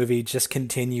that this movie just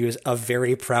continues a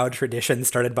very proud tradition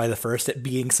started by the first at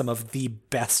being some of the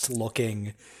best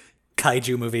looking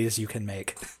kaiju movies you can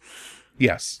make.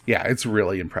 Yes. Yeah, it's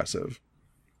really impressive.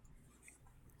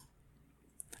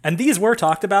 And these were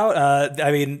talked about.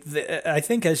 I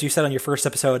think, as you said on your first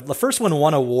episode, the first one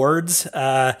won awards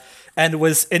and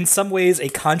was in some ways a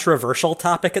controversial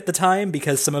topic at the time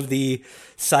because some of the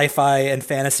sci-fi and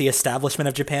fantasy establishment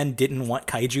of Japan didn't want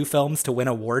kaiju films to win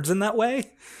awards in that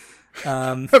way.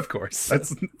 Of course,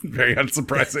 that's very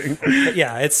unsurprising. But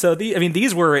yeah,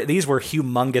 these were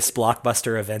humongous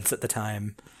blockbuster events at the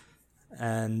time,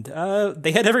 and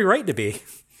they had every right to be.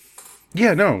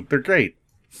 Yeah, no, they're great.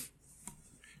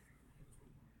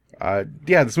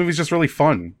 This movie's just really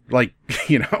fun. Like,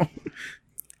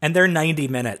 And they're 90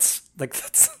 minutes. Like,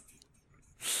 that's...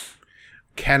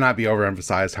 Cannot be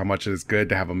overemphasized how much it is good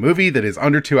to have a movie that is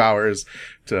under 2 hours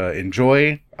to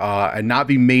enjoy and not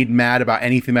be made mad about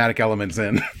any thematic elements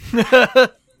in.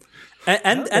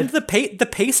 and the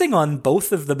pacing on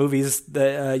both of the movies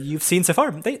that you've seen so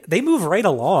far, they move right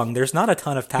along. There's not a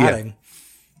ton of padding.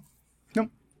 Yeah.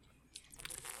 Nope.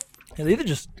 Yeah, these are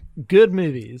just good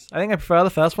movies. I think I prefer the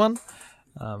first one,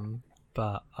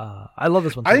 but I love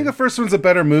this one too. I think the first one's a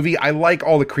better movie. I like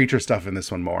all the creature stuff in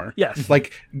this one more. Yes.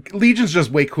 Like, Legion's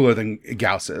just way cooler than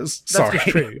Gauss is. Sorry.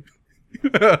 That's true.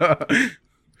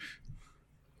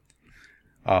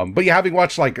 But yeah, having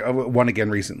watched one again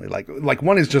recently, like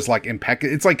one is just like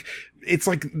impeccable. It's like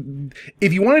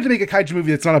if you wanted to make a kaiju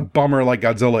movie that's not a bummer like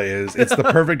Godzilla is, it's the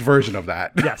perfect version of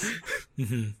that. Yes.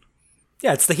 Mm-hmm.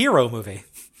 Yeah, it's the hero movie.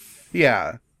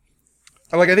 Yeah.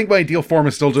 Like, I think my ideal form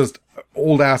is still just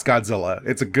old ass Godzilla.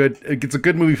 It's a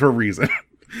good movie for a reason.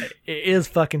 It is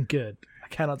fucking good. I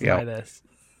cannot deny this.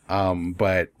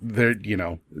 But there,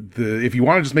 if you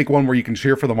want to just make one where you can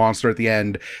cheer for the monster at the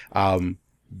end,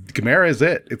 Gamera is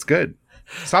it. It's good.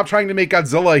 Stop trying to make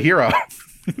Godzilla a hero.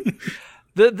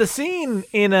 The scene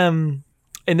in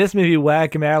this movie where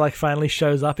Gamera finally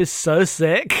shows up is so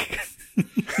sick.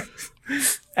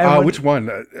 Which one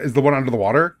is the one under the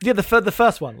water? Yeah, the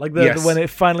first one, Yes. when it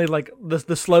finally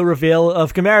the slow reveal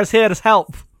of Gamera's here to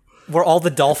help, where all the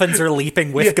dolphins are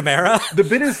leaping with Gamera. The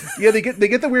bit is they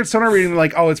get the weird sonar reading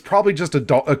like, oh, it's probably just a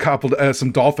couple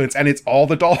some dolphins, and it's all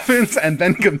the dolphins, and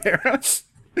then Gamera.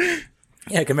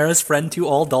 Yeah, Gamera's friend to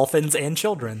all dolphins and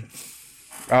children.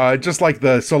 Just like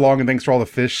the so long and thanks for all the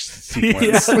fish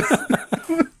sequence.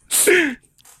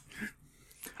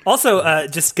 Also,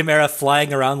 just Gamera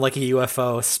flying around like a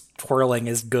UFO, twirling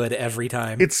is good every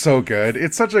time. It's so good.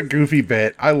 It's such a goofy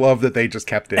bit. I love that they just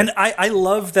kept it. And I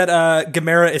love that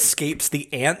Gamera escapes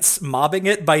the ants mobbing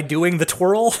it by doing the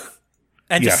twirl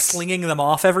and just slinging them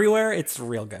off everywhere. It's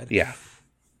real good. Yeah.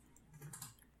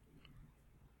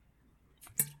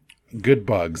 Good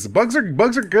bugs. Bugs are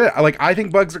good. I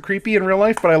think bugs are creepy in real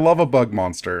life, but I love a bug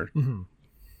monster. Mm-hmm.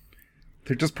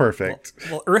 They're just perfect.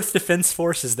 Well, Earth Defense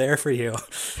Force is there for you.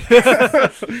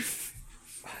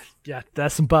 Yeah,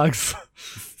 that's some bugs.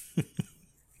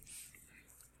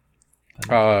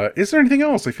 Is there anything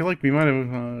else? I feel like we might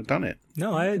have done it.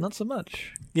 No, not so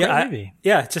much.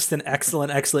 Yeah, just an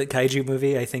excellent kaiju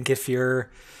movie. I think if you're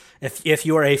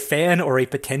a fan or a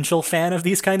potential fan of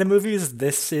these kind of movies,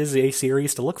 this is a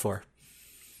series to look for.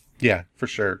 Yeah, for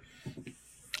sure.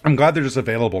 I'm glad they're just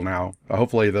available now.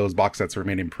 Hopefully those box sets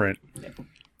remain in print.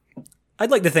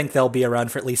 I'd like to think they'll be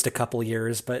around for at least a couple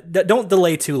years, but don't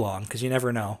delay too long because you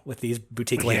never know with these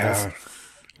boutique labels. Yeah.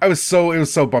 It was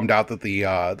so bummed out that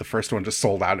the first one just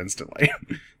sold out instantly.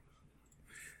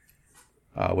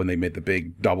 When they made the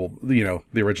big double, the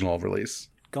original release.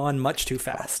 Gone much too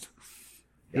fast.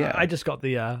 Yeah, I just got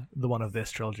the one of this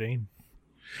trilogy.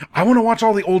 I want to watch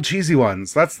all the old cheesy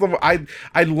ones. That's I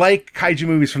like kaiju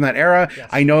movies from that era. Yes.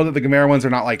 I know that the Gamera ones are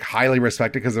not highly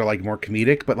respected because they're more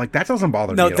comedic, but that doesn't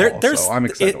bother me at all. So I'm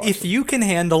excited. If you can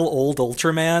handle old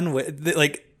Ultraman with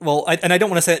I don't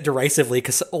want to say it derisively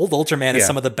because old Ultraman is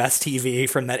some of the best TV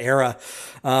from that era,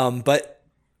 but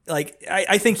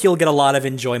I think you'll get a lot of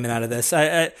enjoyment out of this.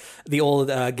 The old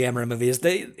Gamera movies,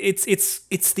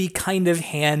 it's the kind of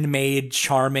handmade,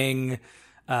 charming,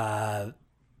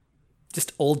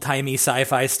 just old-timey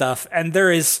sci-fi stuff, and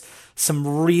there is some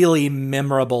really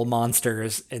memorable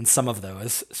monsters in some of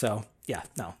those. So,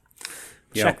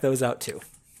 check those out too.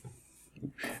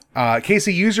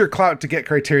 Casey, use your clout to get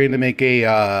Criterion to make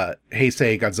a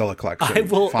Heisei Godzilla collection. I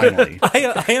will. Finally.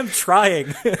 I am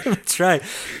trying. I'm trying.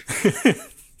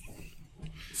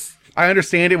 I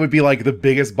understand it would be the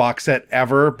biggest box set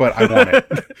ever, but I want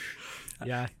it.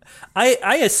 Yeah.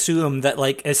 I assume that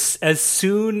as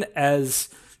soon as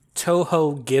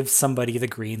Toho gives somebody the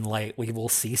green light, we will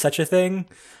see such a thing.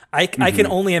 I can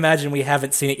only imagine we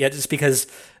haven't seen it yet just because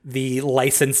the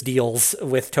license deals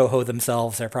with Toho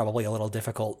themselves are probably a little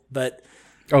difficult. But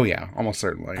oh yeah, almost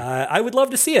certainly. I would love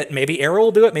to see it. Maybe Arrow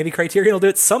will do it. Maybe Criterion will do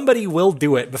it. Somebody will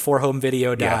do it before home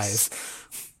video dies.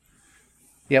 Yes.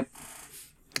 Yep.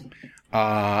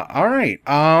 All right.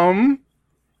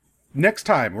 Next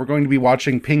time we're going to be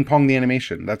watching Ping Pong the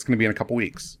animation. That's going to be in a couple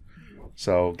weeks.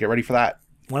 So get ready for that.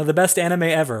 One of the best anime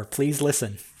ever. Please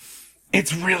listen.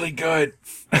 It's really good.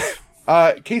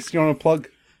 Casey, you want to plug?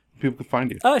 People can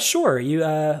find you. Sure. You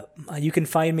can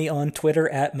find me on Twitter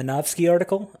at Manovsky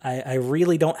Article. I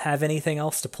really don't have anything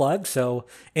else to plug. So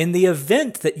in the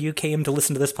event that you came to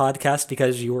listen to this podcast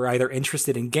because you were either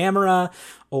interested in Gamera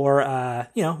or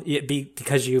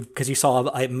because you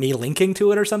saw me linking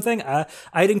to it or something,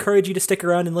 I'd encourage you to stick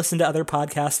around and listen to other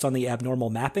podcasts on the Abnormal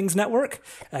Mappings Network.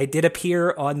 I did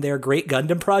appear on their Great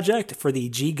Gundam project for the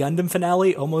G Gundam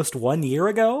finale almost 1 year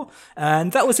ago,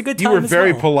 and that was a good time. You were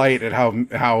very polite at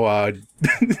how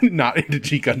not into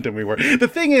G Gundam we were. The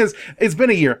thing is, it's been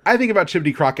a year. I think about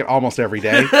Chibney Crockett almost every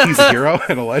day. He's a hero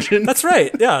and a legend. That's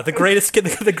right. Yeah, the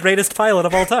greatest pilot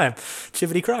of all time,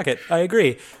 Chibney Crockett. I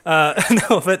agree.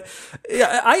 No, but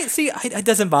yeah, it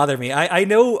doesn't bother me. I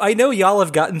know y'all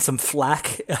have gotten some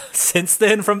flack since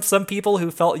then from some people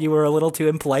who felt you were a little too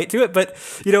impolite to it. But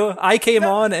I came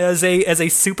on as a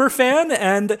super fan,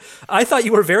 and I thought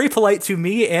you were very polite to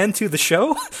me and to the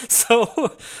show.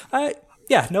 So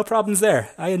yeah, no problems there.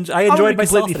 I enjoyed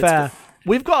myself. Completely fair.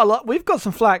 We've got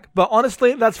some flack, but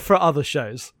honestly, that's for other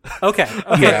shows. Okay.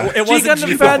 Yeah. It wasn't G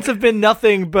Gundam fans have been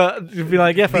nothing but be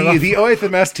like, yeah, fair enough. The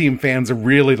OFMS team fans are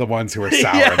really the ones who are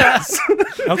sour. Yes.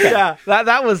 Okay. Yeah, that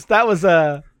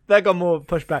got more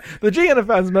pushback. The G Gundam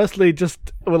fans mostly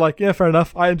just were like, yeah, fair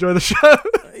enough. I enjoy the show.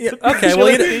 Yeah, okay,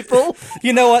 well, people.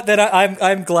 You know what? Then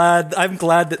I'm glad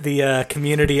that the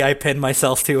community I pinned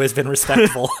myself to has been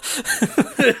respectful.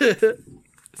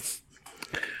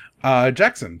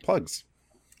 Jackson, plugs.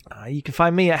 You can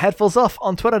find me at headfullsoff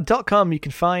on twitter.com. You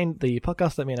can find the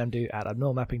podcast that me and Em do at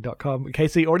abnormalmapping.com.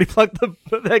 Casey already plugged them,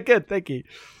 but they're good. Thank you.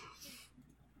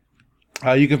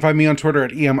 You can find me on Twitter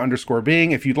at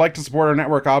EM_being. If you'd like to support our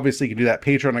network, obviously you can do that.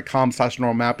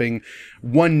 Patreon.com/normalmapping.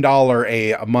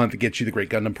 $1 a month gets you the Great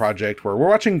Gundam Project, where we're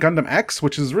watching Gundam X,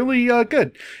 which is really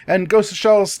good. And Ghost of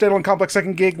Shell's Standalone Complex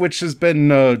Second Gig, which has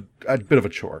been a bit of a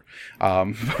chore.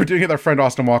 We're doing it with our friend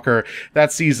Austin Walker.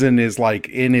 That season is like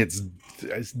in its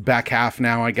back half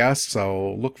now, I guess.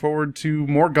 So look forward to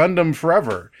more Gundam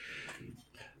forever.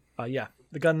 Yeah,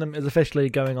 the Gundam is officially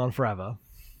going on forever.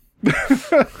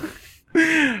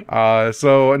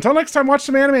 So until next time, watch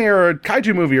some anime or a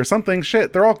kaiju movie or something.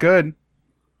 Shit, they're all good.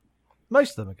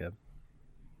 Most of them are good.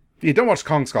 Yeah, don't watch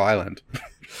Kong Skull Island.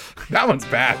 That one's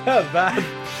bad. Bad.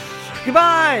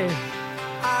 Goodbye.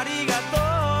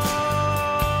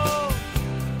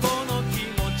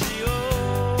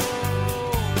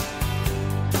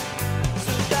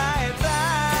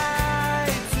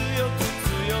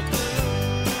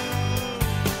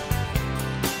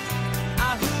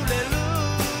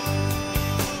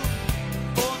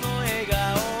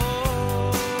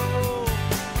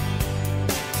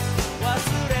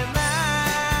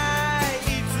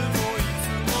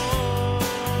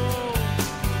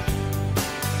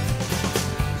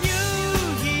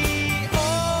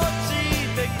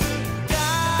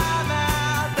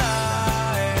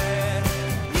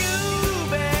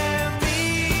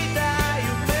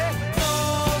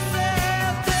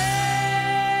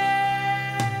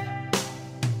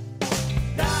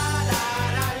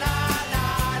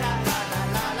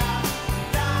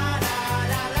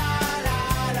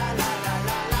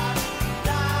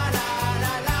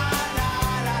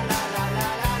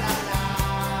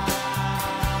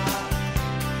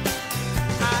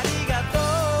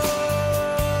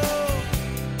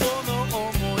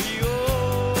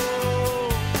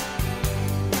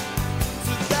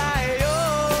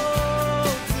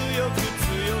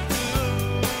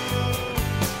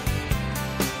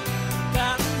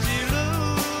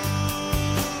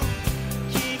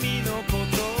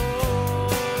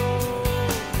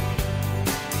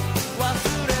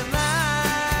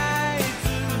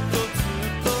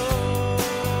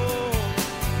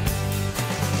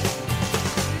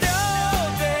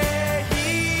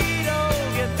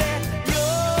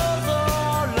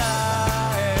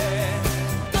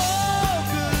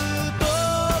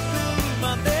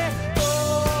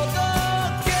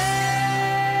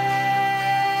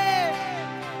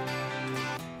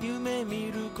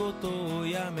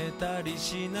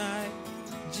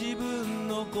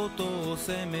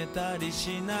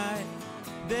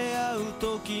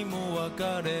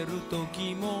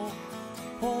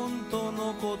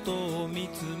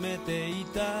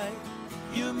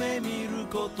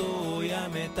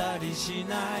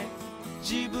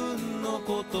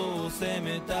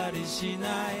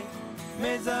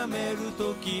 目覚める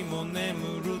時も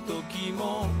眠る時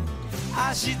も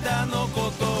明日の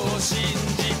ことを信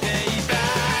じていた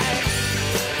い